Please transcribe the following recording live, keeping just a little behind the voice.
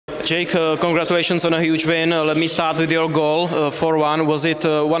Jake, congratulations on a huge win. Let me start with your goal, 4-1. Was it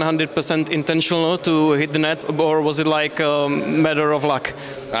 100% intentional to hit the net, or was it like a matter of luck?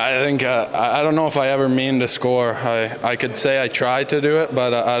 I think, I don't know if I ever mean to score. I could say I tried to do it,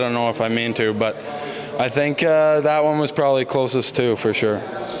 but I don't know if I mean to. But I think that one was probably closest to, for sure.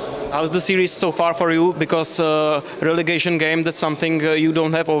 How's the series so far for you? Because relegation game, that's something you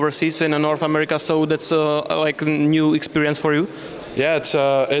don't have overseas in North America, so that's like a new experience for you? Yeah,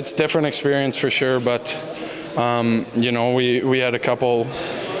 it's different experience for sure, but you know, we had a couple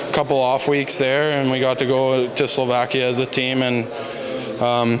off weeks there, and we got to go to Slovakia as a team, and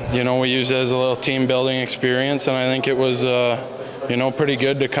you know, we used it as a little team building experience, and I think it was you know, pretty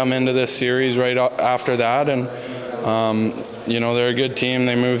good to come into this series right after that. And you know, they're a good team.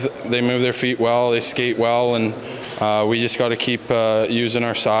 They move their feet well. They skate well, and we just got to keep using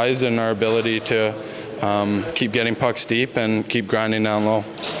our size and our ability to keep getting pucks deep and keep grinding down low.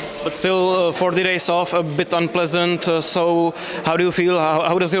 But still, 40 days off, a bit unpleasant. So, how do you feel?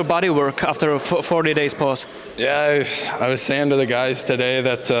 How does your body work after a 40 days pause? Yeah, I was saying to the guys today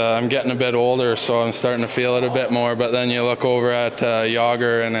that I'm getting a bit older, so I'm starting to feel it a bit more. But then you look over at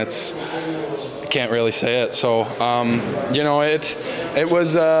Yager, and I can't really say it. So, you know, it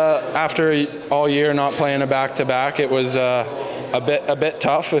was after all year not playing a back-to-back, it was a bit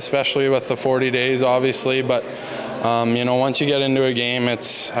tough, especially with the 40 days, obviously. But you know, once you get into a game,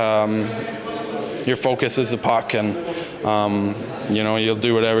 it's your focus is the puck, and you know, you'll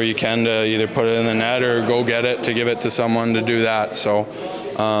do whatever you can to either put it in the net or go get it to give it to someone to do that. So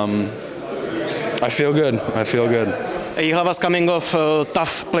I feel good. I feel good. Jihlava's coming off a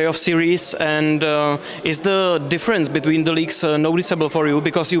tough playoff series, and is the difference between the leagues noticeable for you,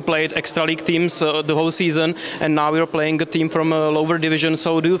 because you played extra league teams the whole season, and now you're playing a team from a lower division?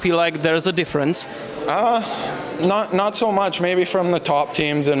 So do you feel like there's a difference? Not so much. Maybe from the top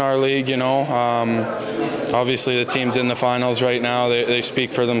teams in our league, you know. Obviously, the teams in the finals right now, they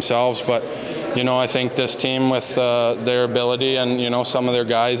speak for themselves, but you know, I think this team with their ability and, you know, some of their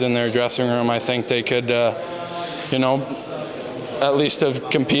guys in their dressing room, I think they could you know, at least have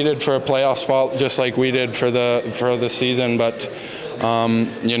competed for a playoff spot just like we did for the season. But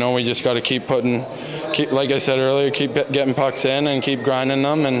you know, we just got to keep like I said earlier, keep getting pucks in and keep grinding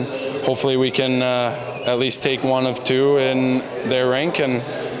them, and hopefully we can at least take one of two in their rink and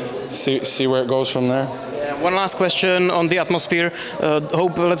see where it goes from there. One last question on the atmosphere.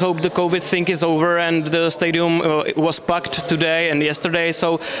 Let's hope the COVID thing is over, and the stadium was packed today and yesterday.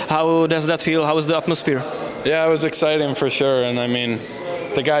 So how does that feel? How is the atmosphere? Yeah, it was exciting for sure. And I mean,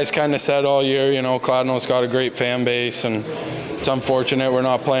 the guys kind of said all year, you know, Kladno's got a great fan base, and it's unfortunate we're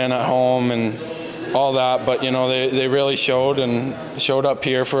not playing at home and all that. But, you know, they really showed up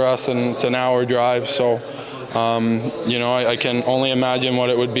here for us, and it's an hour drive. So you know, I can only imagine what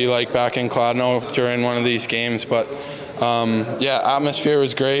it would be like back in Kladno during one of these games. But yeah, atmosphere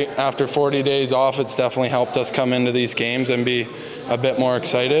was great. After 40 days off, it's definitely helped us come into these games and be a bit more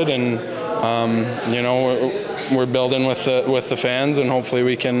excited. And you know, we're building with the fans, and hopefully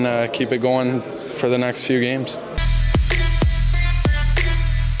we can keep it going for the next few games.